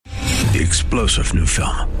the explosive new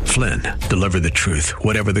film, Flynn, deliver the truth,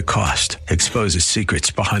 whatever the cost, exposes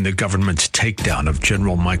secrets behind the government's takedown of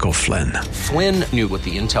General Michael Flynn. Flynn knew what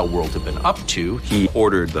the intel world had been up to. He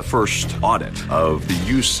ordered the first audit of the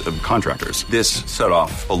use of contractors. This set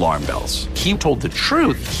off alarm bells. He told the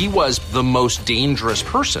truth. He was the most dangerous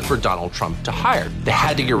person for Donald Trump to hire. They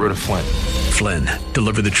had to get rid of Flynn. Flynn,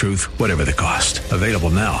 deliver the truth, whatever the cost. Available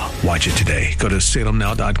now. Watch it today. Go to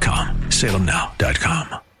salemnow.com.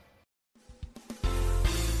 salemnow.com.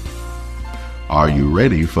 Are you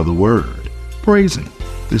ready for the word? Praise Him.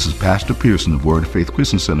 This is Pastor Pearson of Word of Faith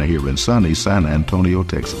Christian Center here in sunny San Antonio,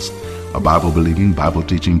 Texas. A Bible-believing,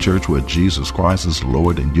 Bible-teaching church where Jesus Christ is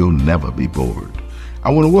Lord and you'll never be bored.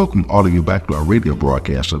 I want to welcome all of you back to our radio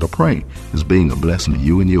broadcast that I pray is being a blessing to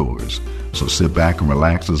you and yours. So sit back and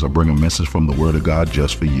relax as I bring a message from the Word of God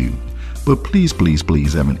just for you. But please, please,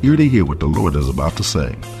 please have an ear to hear what the Lord is about to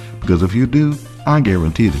say. Because if you do, I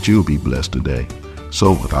guarantee that you'll be blessed today.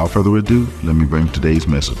 So without further ado, let me bring today's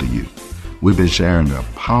message to you. We've been sharing a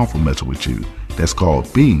powerful message with you that's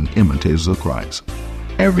called Being Imitators of Christ.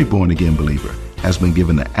 Every born-again believer has been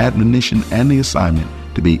given the admonition and the assignment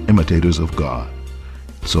to be imitators of God.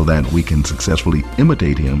 So that we can successfully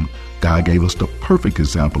imitate Him, God gave us the perfect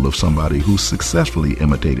example of somebody who successfully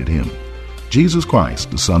imitated Him. Jesus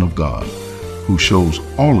Christ, the Son of God, who shows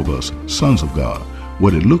all of us, sons of God,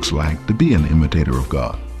 what it looks like to be an imitator of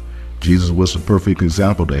God. Jesus was the perfect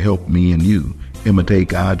example to help me and you imitate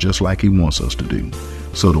God just like He wants us to do,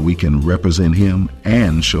 so that we can represent Him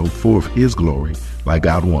and show forth His glory like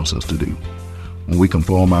God wants us to do. When we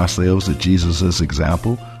conform ourselves to Jesus'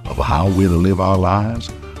 example of how we're to live our lives,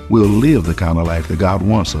 we'll live the kind of life that God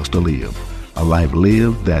wants us to live, a life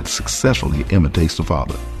lived that successfully imitates the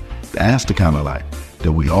Father. That's the kind of life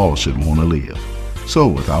that we all should want to live. So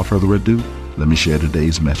without further ado, let me share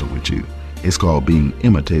today's message with you. It's called Being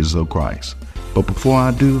Imitators of Christ. But before I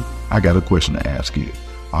do, I got a question to ask you.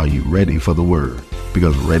 Are you ready for the word?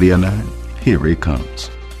 Because ready or not, here it comes.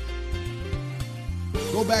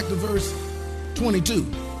 Go back to verse 22.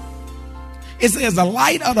 It says the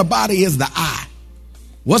light of the body is the eye.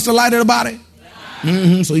 What's the light of the body?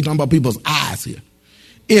 So he's talking about people's eyes here.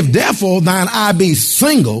 If therefore thine eye be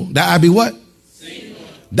single, thy eye be what? Single.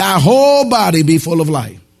 Thy whole body be full of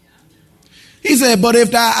light. He said, but if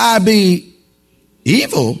thy eye be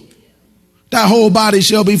evil, thy whole body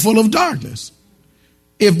shall be full of darkness.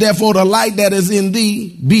 If therefore the light that is in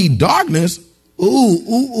thee be darkness,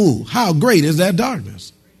 how great is that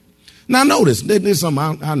darkness? Now notice, there's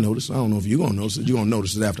something I noticed. I don't know if you're going to notice it. You're going to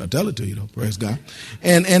notice it after I tell it to you, though. Praise God.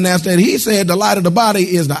 And that's that he said the light of the body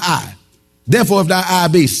is the eye. Therefore, if thy eye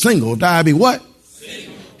be single, if thy eye be what?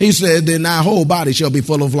 Single. He said, then thy whole body shall be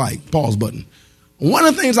full of light. Pause button. One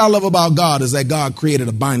of the things I love about God is that God created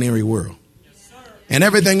a binary world. Yes, and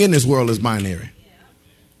everything in this world is binary.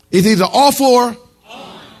 It's either off or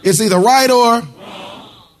it's either right or wrong.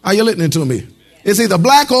 Are you listening to me? It's either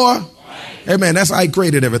black or right. Amen. That's how He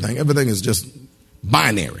created everything. Everything is just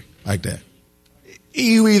binary like that.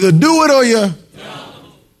 You either do it or you don't.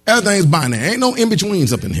 Everything's binary. Ain't no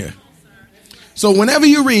in-betweens up in here. So whenever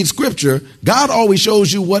you read scripture, God always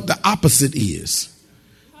shows you what the opposite is.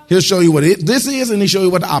 He'll show you what this is, and He'll show you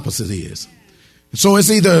what the opposite is. So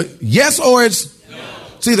it's either yes or it's no.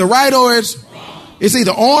 It's either right or it's wrong. It's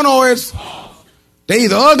either on or it's off. They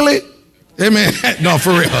either ugly. Amen. No, for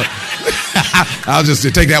real. I'll just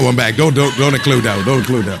take that one back. Don't include that one. Don't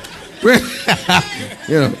include that.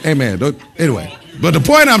 Amen. Anyway, but the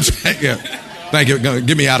point I'm trying. Yeah, thank you.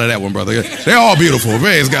 Get me out of that one, brother. They're all beautiful.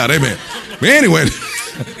 Praise God. Amen. But anyway,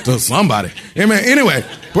 to somebody. Amen. Anyway,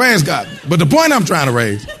 praise God. But the point I'm trying to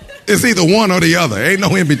raise. It's either one or the other. Ain't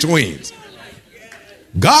no in-betweens.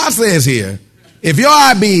 God says here, if your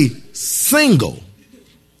eye be single,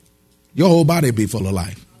 your whole body be full of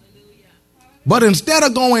life. But instead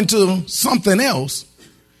of going to something else,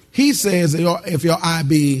 He says if your eye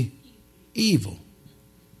be evil,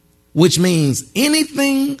 which means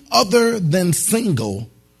anything other than single,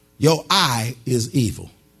 your eye is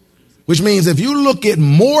evil. Which means if you look at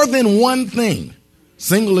more than one thing,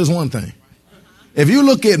 single is one thing. If you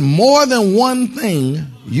look at more than one thing,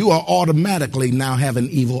 you are automatically now have an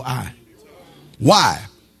evil eye. Why?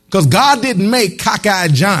 Because God didn't make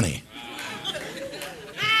cockeyed Johnny,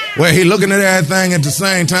 where He looking at everything at the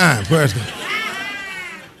same time.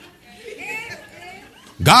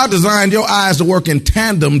 God designed your eyes to work in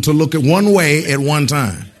tandem to look at one way at one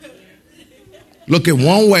time. Look at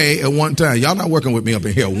one way at one time. Y'all not working with me up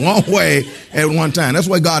in here. One way at one time. That's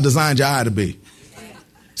what God designed your eye to be.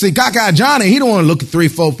 See, cockeyed Johnny, he don't want to look at 3,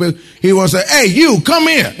 4 people. He wants to say, hey, you, come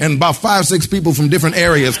here. And about 5, 6 people from different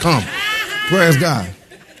areas come. Praise God.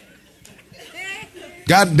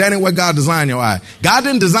 God, that ain't what God designed your eye. God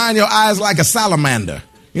didn't design your eyes like a salamander.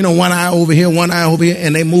 You know, one eye over here, one eye over here,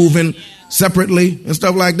 and they moving separately and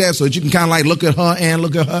stuff like that, so that you can kind of like look at her and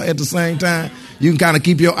look at her at the same time. You can kind of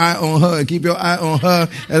keep your eye on her and keep your eye on her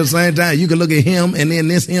at the same time. You can look at him and then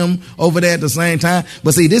this him over there at the same time.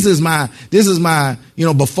 But see, this is my, you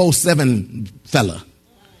know, before 7 fella.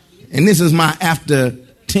 And this is my after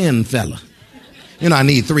 10 fella. You know, I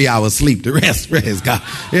need 3 hours sleep to rest. Praise God.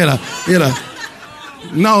 You know.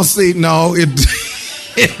 No, see, no, it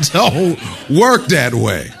don't work that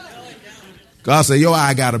way. God said your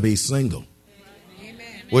eye got to be single.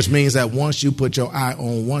 Which means that once you put your eye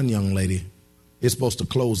on one young lady, it's supposed to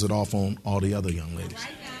close it off on all the other young ladies.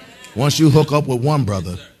 Once you hook up with one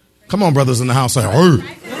brother, come on, brothers in the house, say,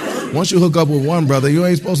 hey. Once you hook up with one brother, you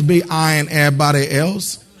ain't supposed to be eyeing everybody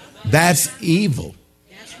else. That's evil.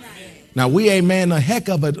 Now, we amen the heck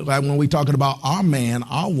of it like when we talking about our man,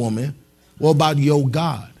 our woman. What about your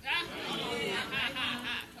God?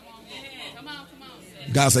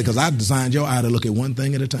 God said, because I designed your eye to look at one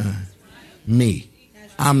thing at a time. Me.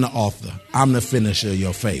 I'm the author. I'm the finisher of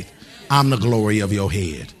your faith. I'm the glory of your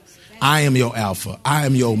head. I am your Alpha. I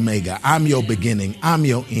am your Omega. I'm your beginning. I'm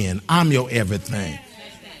your end. I'm your everything.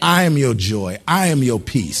 I am your joy. I am your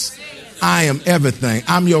peace. I am everything.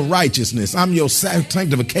 I'm your righteousness. I'm your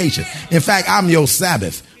sanctification. In fact, I'm your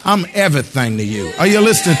Sabbath. I'm everything to you. Are you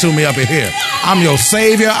listening to me up in here? I'm your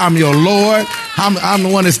Savior. I'm your Lord. I'm the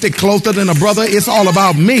one that stick closer than a brother. It's all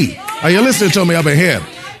about me. Are you listening to me up in here?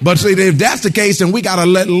 But see, if that's the case, then we got to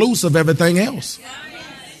let loose of everything else.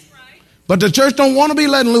 But the church don't want to be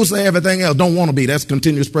letting loose of everything else. Don't want to be. That's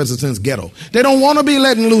continuous present tense ghetto. They don't want to be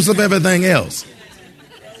letting loose of everything else.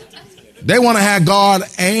 They want to have God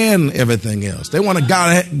and everything else. They want to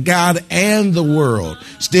God and the world.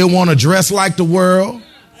 Still want to dress like the world,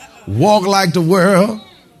 walk like the world,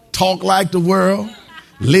 talk like the world,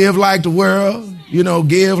 live like the world, you know,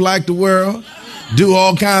 give like the world, do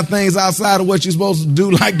all kinds of things outside of what you're supposed to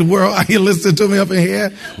do like the world. Are you listening to me up in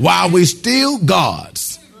here? While we still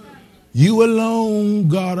God's. You alone,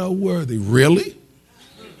 God, are worthy. Really?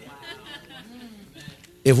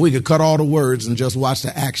 If we could cut all the words and just watch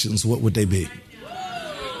the actions, what would they be?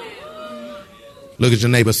 Look at your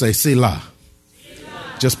neighbor, say, Selah.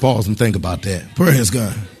 Just pause and think about that. Praise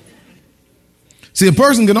God. See, a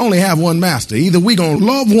person can only have one master. Either we're going to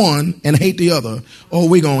love one and hate the other, or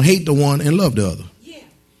we're going to hate the one and love the other.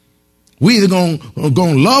 We either going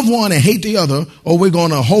to love one and hate the other, or we're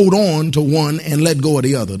going to hold on to one and let go of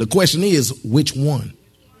the other. The question is, which one?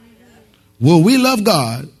 Will we love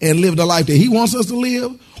God and live the life that he wants us to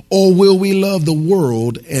live, or will we love the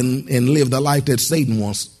world and live the life that Satan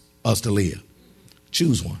wants us to live?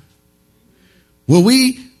 Choose one. Will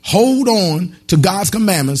we hold on to God's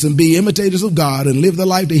commandments and be imitators of God and live the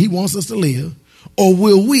life that he wants us to live, or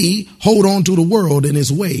will we hold on to the world and its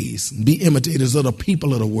ways and be imitators of the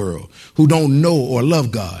people of the world who don't know or love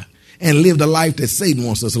God and live the life that Satan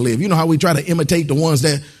wants us to live? You know how we try to imitate the ones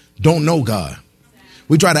that don't know God?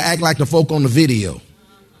 We try to act like the folk on the video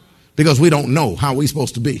because we don't know how we're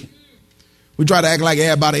supposed to be. We try to act like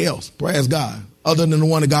everybody else, praise God, other than the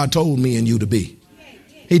one that God told me and you to be.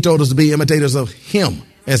 He told us to be imitators of him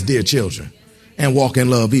as dear children and walk in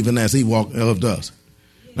love even as he loved us.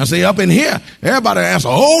 Now see, up in here, everybody asks,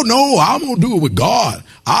 oh no, I'm going to do it with God.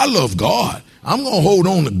 I love God. I'm going to hold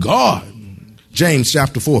on to God. James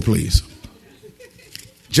chapter 4, please.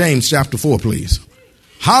 James chapter 4, please.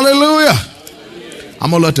 Hallelujah. I'm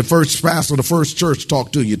going to let the first pastor of the first church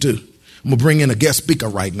talk to you too. I'm going to bring in a guest speaker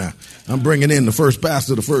right now. I'm bringing in the first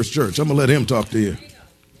pastor of the first church. I'm going to let him talk to you.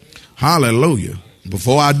 Hallelujah.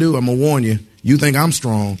 Before I do, I'm going to warn you. You think I'm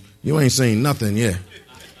strong. You ain't seen nothing yet.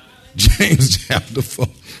 James chapter 4.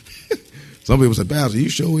 Some people say, Pastor, you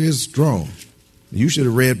sure is strong. You should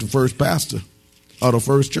have read the first pastor of the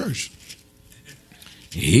first church.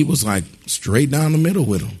 He was like straight down the middle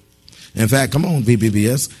with him. In fact, come on,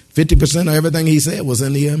 VBBS, 50% of everything he said was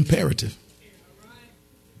in the imperative.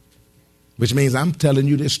 Which means I'm telling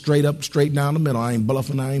you this straight up, straight down the middle. I ain't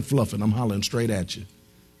bluffing, I ain't fluffing. I'm hollering straight at you.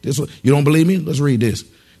 This one, you don't believe me? Let's read this.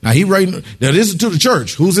 Now he writing. Now this is to the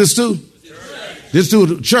church. Who's this to? This is to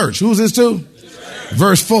the church. Who's this to?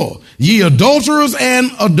 Verse 4. Ye adulterers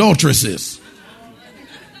and adulteresses.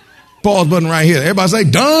 Pause button right here. Everybody say,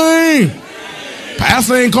 dang.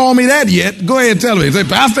 Pastor ain't called me that yet. Go ahead and tell me. Say,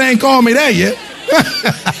 Pastor ain't called me that yet.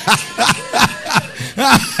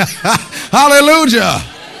 Hallelujah.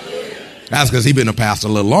 That's because he's been a pastor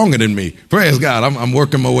a little longer than me. Praise God. I'm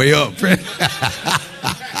working my way up.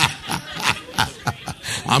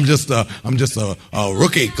 I'm just a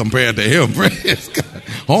rookie compared to him. Praise God.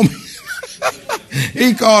 Homie.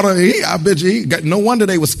 He called her. I bet you no wonder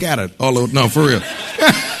they were scattered. No, for real.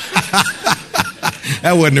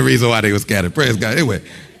 That wasn't the reason why they were scattered. Praise God. Anyway,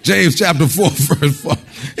 James chapter 4, verse 4.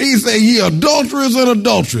 He said, ye adulterers and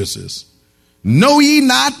adulteresses, know ye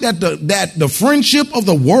not that the friendship of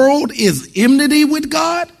the world is enmity with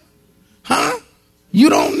God? Huh? You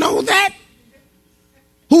don't know that?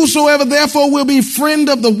 Whosoever therefore will be friend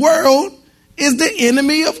of the world is the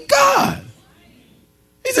enemy of God.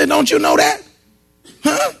 He said, don't you know that?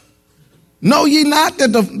 Huh? Know ye not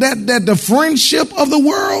that the friendship of the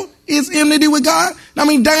world is enmity with God? I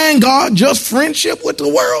mean, dang God, just friendship with the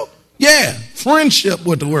world? Yeah, friendship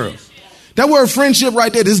with the world. That word friendship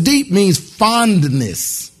right there, this deep, means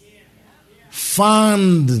fondness.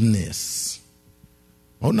 Fondness.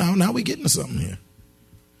 Oh, now we're getting to something here.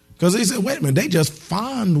 Because he said, wait a minute, they just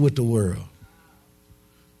fond with the world.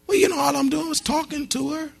 Well, you know, all I'm doing is talking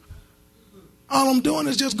to her. All I'm doing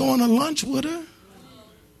is just going to lunch with her.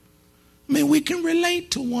 I mean, we can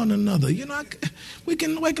relate to one another. You know, we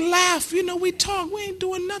can laugh. You know, we talk. We ain't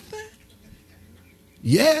doing nothing.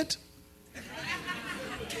 Yet.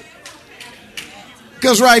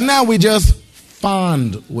 Because right now we just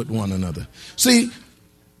fond with one another. See,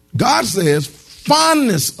 God says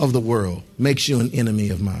fondness of the world makes you an enemy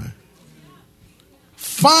of mine.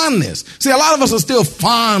 Fondness. See, a lot of us are still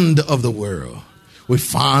fond of the world. We're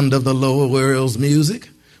fond of the lower world's music.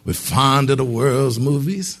 We're fond of the world's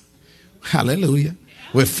movies. Hallelujah.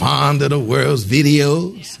 We're fond of the world's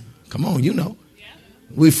videos. Come on, you know.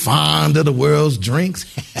 We're fond of the world's drinks.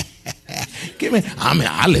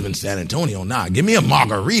 I live in San Antonio now. Give me a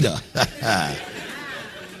margarita.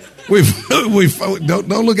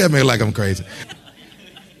 Don't look at me like I'm crazy.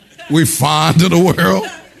 We're fond of the world.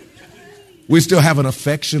 We still have an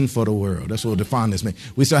affection for the world. That's what fondness means.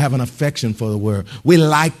 We still have an affection for the world. We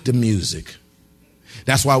like the music.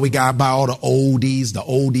 That's why we got by all the oldies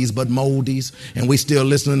but moldies, and we still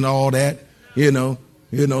listening to all that. You know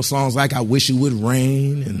songs like "I Wish It Would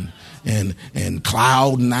Rain" and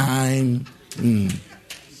 "Cloud Nine," and,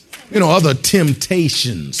 other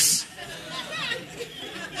Temptations.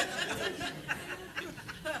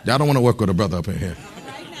 Y'all don't want to work with a brother up in here.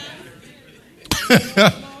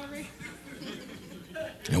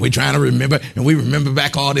 And we're trying to remember, and we remember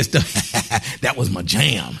back all this stuff. That was my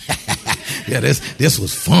jam. Yeah, this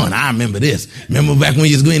was fun. I remember this. Remember back when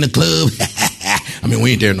you was going to the club? I mean,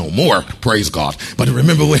 we ain't there no more, praise God. But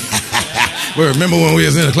remember when we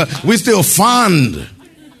was in the club? We're still fond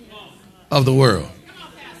of the world.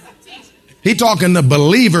 He talking to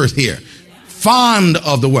believers here. Fond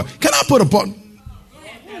of the world. Can I put a part?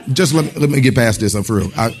 Just let me get past this, I'm for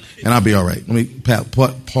real. And I'll be all right. Let me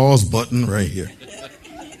pause button right here.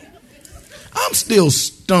 I'm still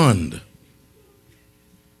stunned,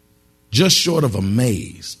 just short of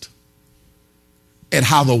amazed, at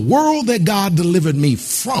how the world that God delivered me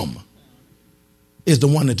from is the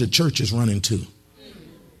one that the church is running to.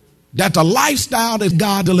 That the lifestyle that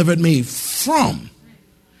God delivered me from,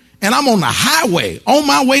 and I'm on the highway, on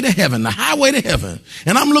my way to heaven, the highway to heaven,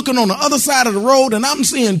 and I'm looking on the other side of the road and I'm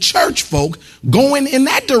seeing church folk going in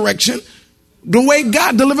that direction the way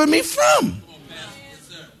God delivered me from.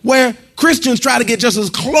 Where Christians try to get just as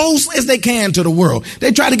close as they can to the world.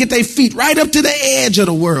 They try to get their feet right up to the edge of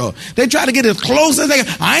the world. They try to get as close as they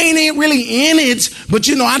can. I ain't really in it, but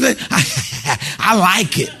I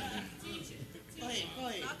like it.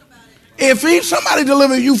 If somebody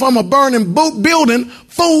delivers you from a burning building,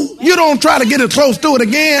 fool, you don't try to get as close to it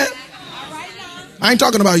again. I ain't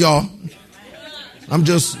talking about y'all. I'm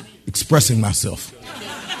just expressing myself.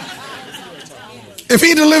 If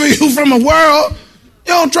he delivers you from a world,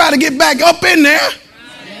 you don't try to get back up in there.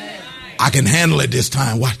 I can handle it this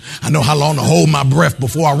time. What? I know how long to hold my breath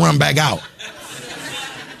before I run back out.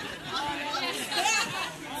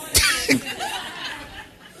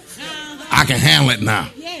 I can handle it now.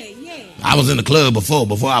 I was in the club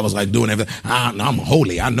before I was like doing everything. I'm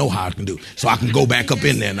holy. I know how I can do. So I can go back up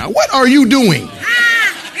in there now. What are you doing?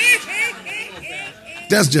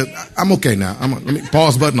 That's just, I'm okay now. Let me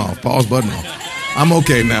pause button off. I'm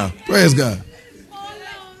okay now. Praise God.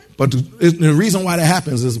 But the reason why that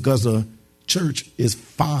happens is because the church is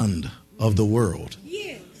fond of the world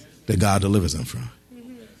that God delivers them from.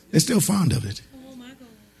 They're still fond of it.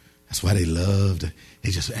 That's why they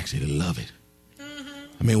just actually love it.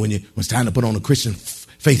 I mean, when it's time to put on a Christian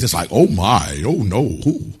faith, it's like, oh my, oh no,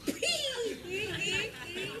 who?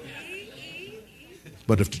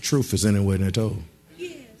 But if the truth is anywhere they're told,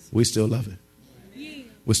 we still love it.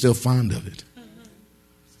 We're still fond of it.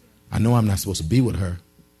 I know I'm not supposed to be with her.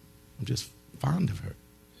 I'm just fond of her.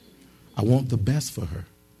 I want the best for her.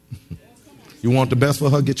 You want the best for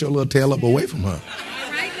her, get your little tail up away from her.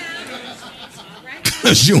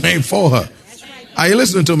 Because you ain't for her. Are you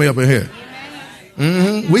listening to me up in here?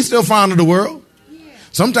 Mm-hmm. We still fond of the world.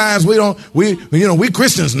 Sometimes we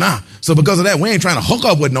Christians now. So because of that, we ain't trying to hook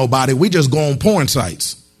up with nobody. We just go on porn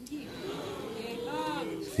sites.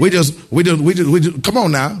 We just, come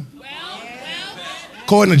on now.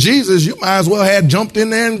 According to Jesus, you might as well have jumped in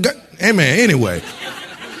there and got, amen, anyway.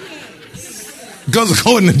 Because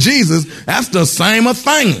according to Jesus, that's the same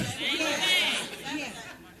thing.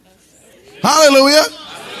 Hallelujah.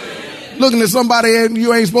 Looking at somebody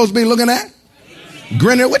you ain't supposed to be looking at.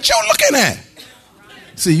 Grinning, what you looking at?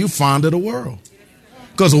 See, you fond of the world.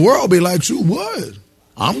 Because the world be like, shoot, what?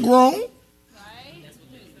 I'm grown.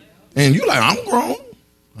 And you like, I'm grown.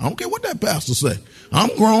 I don't care what that pastor say.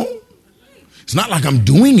 I'm grown. It's not like I'm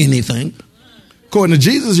doing anything. According to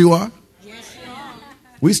Jesus, you are.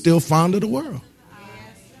 We still fond of the world.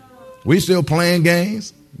 We still playing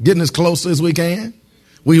games, getting as close as we can.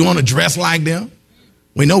 We want to dress like them.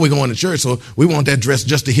 We know we're going to church, so we want that dress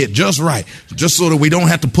just to hit just right, just so that we don't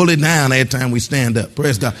have to pull it down every time we stand up.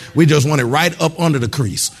 Praise God. We just want it right up under the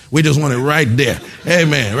crease. We just want it right there.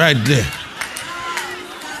 Amen. Right there.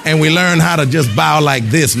 And we learn how to just bow like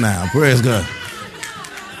this now. Praise God.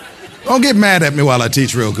 Don't get mad at me while I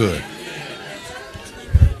teach real good.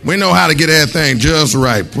 We know how to get everything just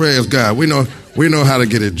right. Praise God. We know how to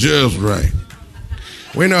get it just right.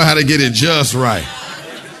 We know how to get it just right.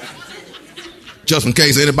 Just in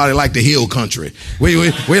case anybody like the hill country. We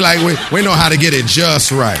know how to get it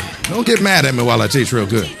just right. Don't get mad at me while I teach real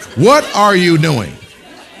good. What are you doing?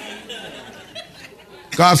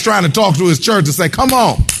 God's trying to talk to his church and say, come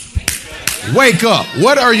on, wake up.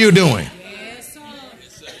 What are you doing?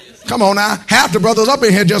 Come on now. Half the brothers up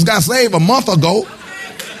in here just got saved a month ago.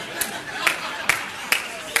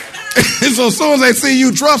 So as soon as they see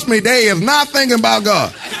you, trust me, they is not thinking about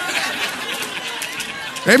God.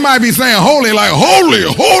 They might be saying holy, like holy,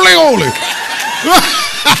 holy, holy.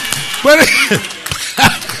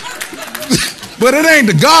 But it ain't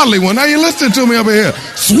the godly one. Now you listening to me over here.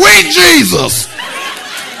 Sweet Jesus.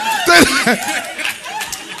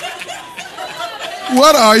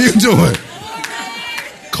 What are you doing?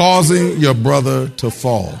 Causing your brother to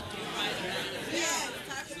fall.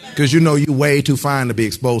 Because you know you're way too fine to be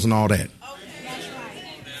exposing all that.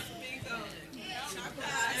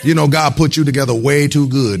 You know God put you together way too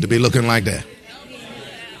good to be looking like that.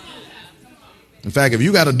 In fact, if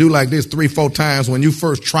you got to do like this 3-4 times when you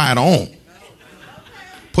first try it on,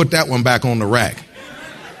 put that one back on the rack.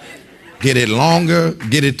 Get it longer,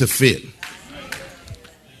 get it to fit.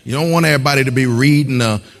 You don't want everybody to be reading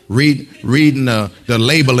the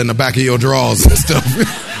label in the back of your drawers and stuff.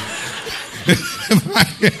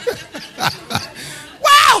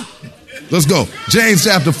 Wow! Let's go. James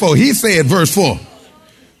chapter 4. He said, verse 4.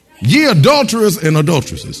 Ye adulterers and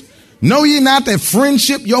adulteresses, know ye not that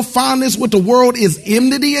friendship, your fondness with the world, is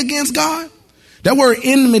enmity against God? That word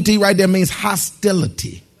enmity right there means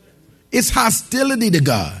hostility. It's hostility to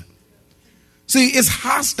God. See, it's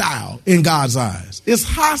hostile in God's eyes. It's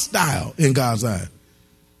hostile in God's eyes.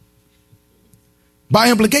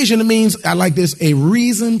 By implication, it means, I like this, a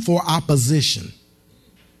reason for opposition.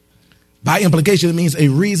 By implication, it means a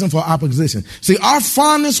reason for opposition. See, our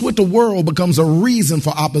fondness with the world becomes a reason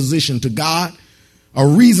for opposition to God, a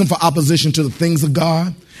reason for opposition to the things of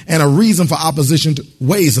God, and a reason for opposition to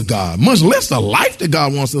ways of God. Much less the life that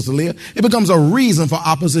God wants us to live. It becomes a reason for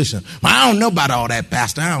opposition. Well, I don't know about all that,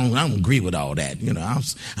 Pastor. I don't agree with all that. You know,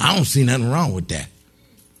 I don't see nothing wrong with that.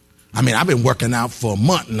 I mean, I've been working out for a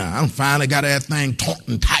month now. I finally got that thing taut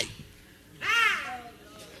and tight.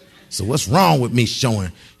 So what's wrong with me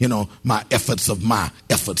showing, my efforts?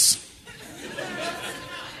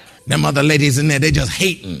 Them other ladies in there, they just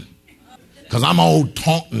hating. Because I'm all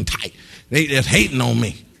taut and tight. They just hating on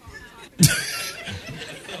me.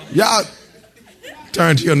 Y'all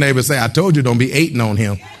turn to your neighbor and say, I told you don't be hating on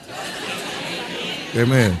him.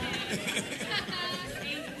 Amen.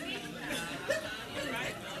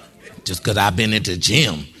 Just because I've been into the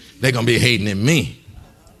gym, they're going to be hating at me.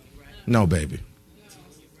 No, baby.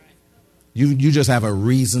 You just have a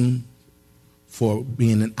reason for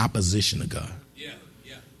being in opposition to God.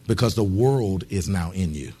 Because the world is now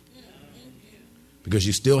in you. Because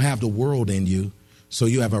you still have the world in you, so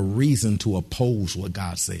you have a reason to oppose what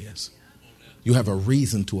God says. You have a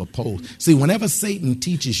reason to oppose. See, whenever Satan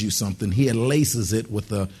teaches you something, he laces it with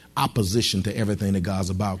the opposition to everything that God's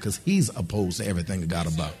about, because he's opposed to everything that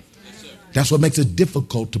God's about. That's what makes it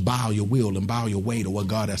difficult to bow your will and bow your way to what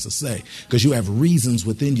God has to say, because you have reasons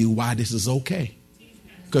within you why this is okay,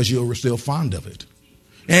 because you're still fond of it.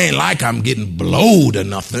 It ain't like I'm getting blowed or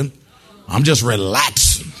nothing. I'm just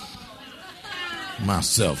relaxing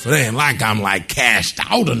myself. It ain't like I'm like cashed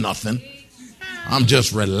out or nothing. I'm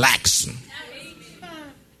just relaxing.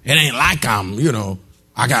 It ain't like I'm,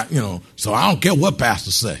 I got, so I don't care what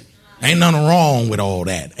pastors say. Ain't nothing wrong with all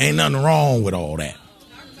that. Ain't nothing wrong with all that.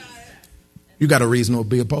 You got a reason to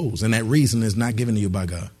be opposed, and that reason is not given to you by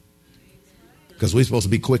God. Because we're supposed to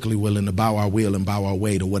be quickly willing to bow our will and bow our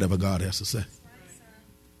way to whatever God has to say.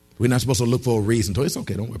 We're not supposed to look for a reason to. It's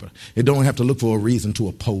okay, don't worry about it. You don't have to look for a reason to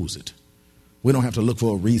oppose it. We don't have to look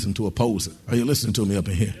for a reason to oppose it. Are you listening to me up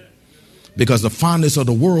in here? Because the fondness of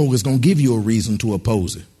the world is going to give you a reason to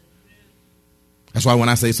oppose it. That's why when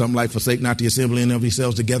I say something like, forsake not the assembling of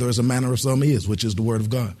yourselves together as a manner of some is, which is the word of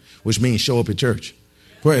God, which means show up at church.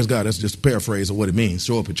 Praise God. That's just a paraphrase of what it means.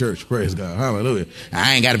 Show up at church. Praise God. Hallelujah.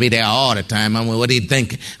 I ain't got to be there all the time. I mean, what do you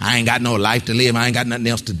think? I ain't got no life to live. I ain't got nothing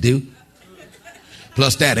else to do.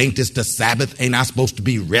 Plus that, ain't this the Sabbath? Ain't I supposed to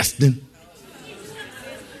be resting?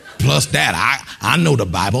 Plus that, I know the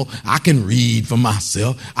Bible. I can read for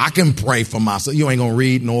myself. I can pray for myself. You ain't going to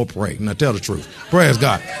read nor pray. Now tell the truth. Praise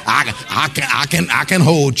God. I can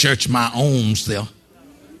hold church my own self.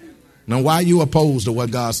 Now why are you opposed to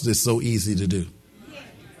what God is so easy to do?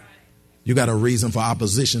 You got a reason for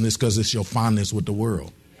opposition. It's because it's your fondness with the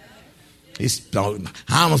world. How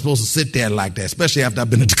am I supposed to sit there like that? Especially after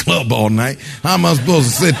I've been at the club all night. How am I supposed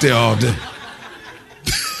to sit there all day?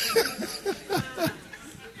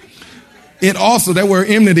 That word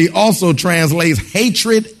enmity also translates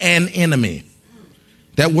hatred and enemy.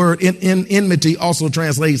 That word enmity also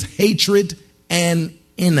translates hatred and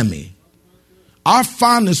enemy. Our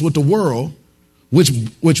fondness with the world, which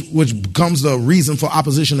becomes the reason for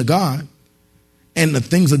opposition to God and the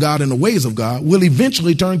things of God and the ways of God, will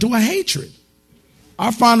eventually turn to a hatred.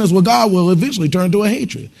 Our fondness with God will eventually turn to a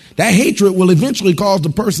hatred. That hatred will eventually cause the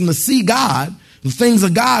person to see God, the things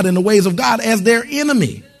of God and the ways of God, as their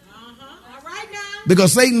enemy.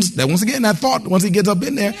 Because Satan's, once again, that thought, once he gets up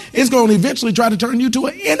in there, it's going to eventually try to turn you to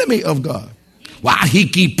an enemy of God. Why he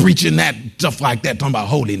keep preaching that stuff like that, talking about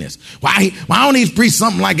holiness? Why don't he preach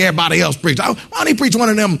something like everybody else preach? Why don't he preach one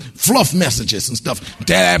of them fluff messages and stuff?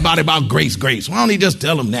 Tell everybody about grace. Why don't he just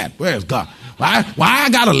tell them that? Where's God? Why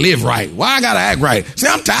I got to live right? Why I got to act right? See,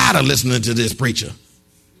 I'm tired of listening to this preacher.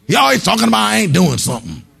 He always talking about I ain't doing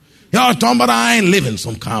something. He always talking about I ain't living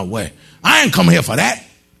some kind of way. I ain't come here for that.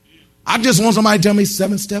 I just want somebody to tell me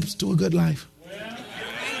 7 steps to a good life.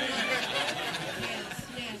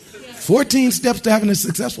 14 steps to having a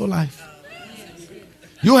successful life.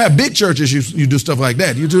 You'll have big churches, you do stuff like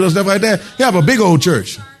that. You do stuff like that, you have a big old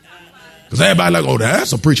church. Because everybody like, oh,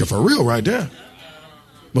 that's a preacher for real right there.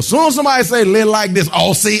 But soon as somebody say, live like this,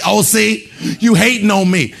 oh, see, you hating on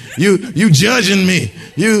me. You judging me.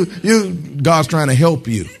 God's trying to help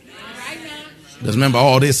you. Because remember,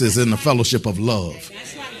 all this is in the fellowship of love.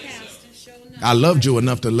 I loved you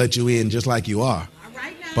enough to let you in just like you are.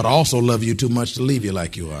 But I also love you too much to leave you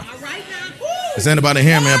like you are. Does anybody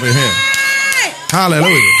hear me up in here?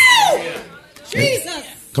 Hallelujah. Jesus.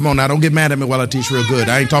 Come on now, don't get mad at me while I teach real good.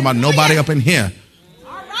 I ain't talking about nobody up in here.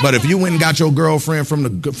 But if you went and got your girlfriend from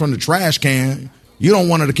the trash can, you don't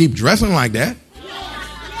want her to keep dressing like that.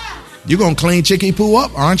 You're going to clean Chicky Poo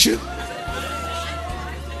up, aren't you?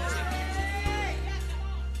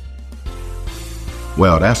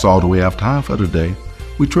 Well, that's all that we have time for today.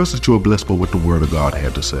 We trust that you are blessed by what the Word of God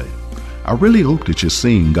had to say. I really hope that you're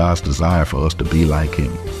seeing God's desire for us to be like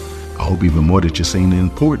Him. I hope even more that you're seeing the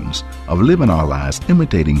importance of living our lives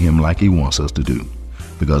imitating Him like He wants us to do.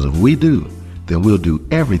 Because if we do, then we'll do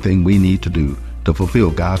everything we need to do to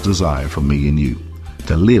fulfill God's desire for me and you,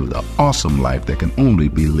 to live the awesome life that can only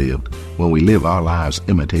be lived when we live our lives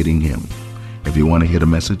imitating Him. If you want to hear the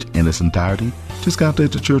message in its entirety, just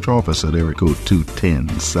contact the church office at area code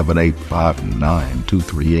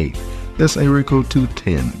 210-785-9238. That's area code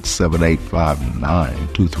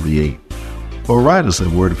 210-785-9238. Or write us at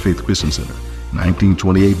Word of Faith Christian Center,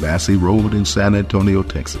 1928 Bassey Road in San Antonio,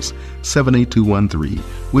 Texas, 78213.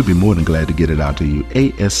 We'd be more than glad to get it out to you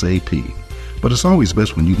ASAP. But it's always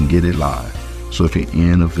best when you can get it live. So if you're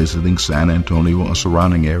in or visiting San Antonio or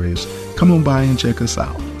surrounding areas, come on by and check us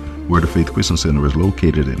out. Word of Faith Christian Center is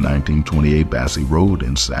located at 1928 Bassey Road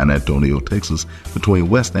in San Antonio, Texas, between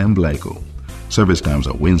West and Blanco. Service times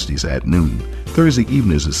are Wednesdays at noon, Thursday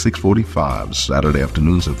evenings at 6:45, Saturday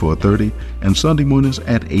afternoons at 4:30, and Sunday mornings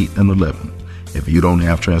at 8 and 11. If you don't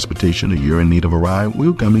have transportation or you're in need of a ride,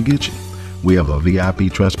 we'll come and get you. We have a VIP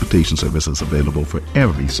transportation services available for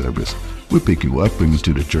every service. We'll pick you up, bring you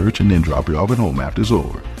to the church, and then drop you off at home after it's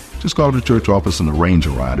over. Just call the church office and arrange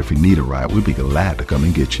a ride. If you need a ride, we'll be glad to come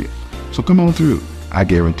and get you. So come on through. I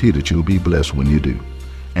guarantee that you'll be blessed when you do.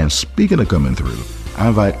 And speaking of coming through, I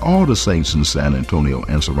invite all the saints in San Antonio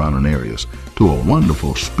and surrounding areas to a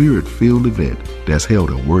wonderful spirit-filled event that's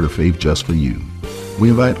held at Word of Faith just for you. We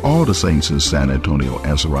invite all the saints in San Antonio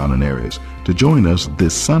and surrounding areas to join us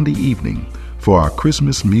this Sunday evening for our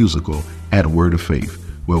Christmas musical at Word of Faith,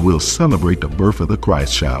 where we'll celebrate the birth of the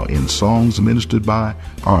Christ child in songs ministered by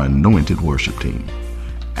our anointed worship team.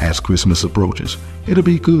 As Christmas approaches, it'll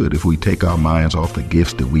be good if we take our minds off the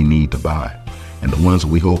gifts that we need to buy and the ones that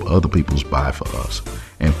we hope other people's buy for us,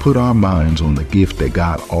 and put our minds on the gift that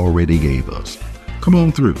God already gave us. Come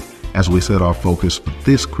on through as we set our focus for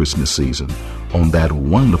this Christmas season on that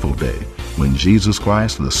wonderful day when Jesus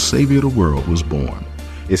Christ, the Savior of the world, was born.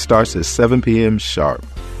 It starts at 7 p.m. sharp.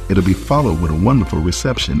 It'll be followed with a wonderful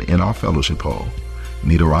reception in our fellowship hall.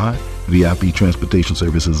 Need a ride? VIP transportation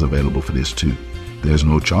services available for this too. There's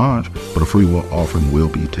no charge, but a free will offering will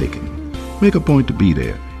be taken. Make a point to be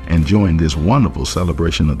there and join this wonderful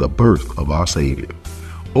celebration of the birth of our Savior.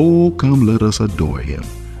 Oh, come let us adore Him,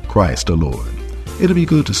 Christ the Lord. It'll be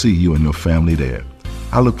good to see you and your family there.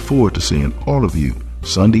 I look forward to seeing all of you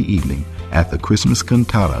Sunday evening at the Christmas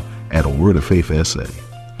Cantata at a Word of Faith SA.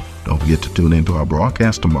 Don't forget to tune in to our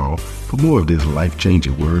broadcast tomorrow for more of this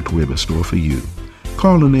life-changing word we have in store for you.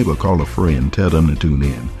 Call a neighbor, call a friend, tell them to tune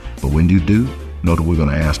in. But when you do, know that we're going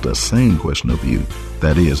to ask the same question of you.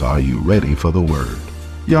 That is, are you ready for the word?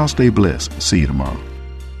 Y'all stay blessed. See you tomorrow.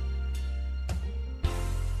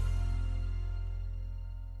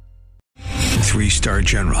 Three-star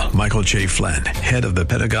General Michael J. Flynn, head of the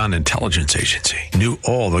Pentagon Intelligence Agency, knew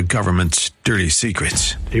all the government's dirty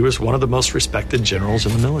secrets. He was one of the most respected generals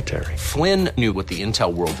in the military. Flynn knew what the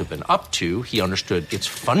intel world had been up to. He understood its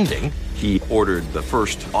funding. He ordered the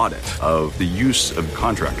first audit of the use of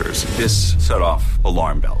contractors. This set off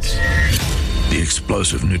alarm bells. The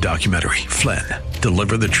explosive new documentary, Flynn,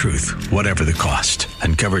 Deliver the Truth, Whatever the Cost,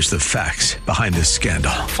 uncovers the facts behind this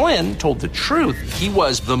scandal. Flynn told the truth. He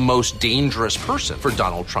was the most dangerous person for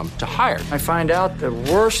Donald Trump to hire. I find out the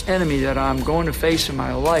worst enemy that I'm going to face in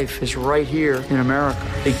my life is right here in America.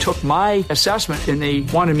 They took my assessment and they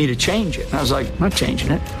wanted me to change it. And I was like, I'm not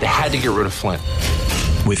changing it. They had to get rid of Flynn.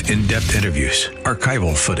 With in-depth interviews,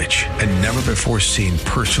 archival footage, and never-before-seen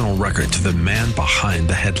personal records of the man behind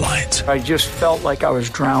the headlines. I just felt like I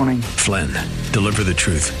was drowning. Flynn, Deliver the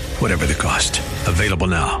Truth, Whatever the Cost. Available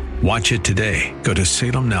now. Watch it today. Go to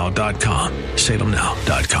salemnow.com.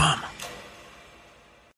 salemnow.com.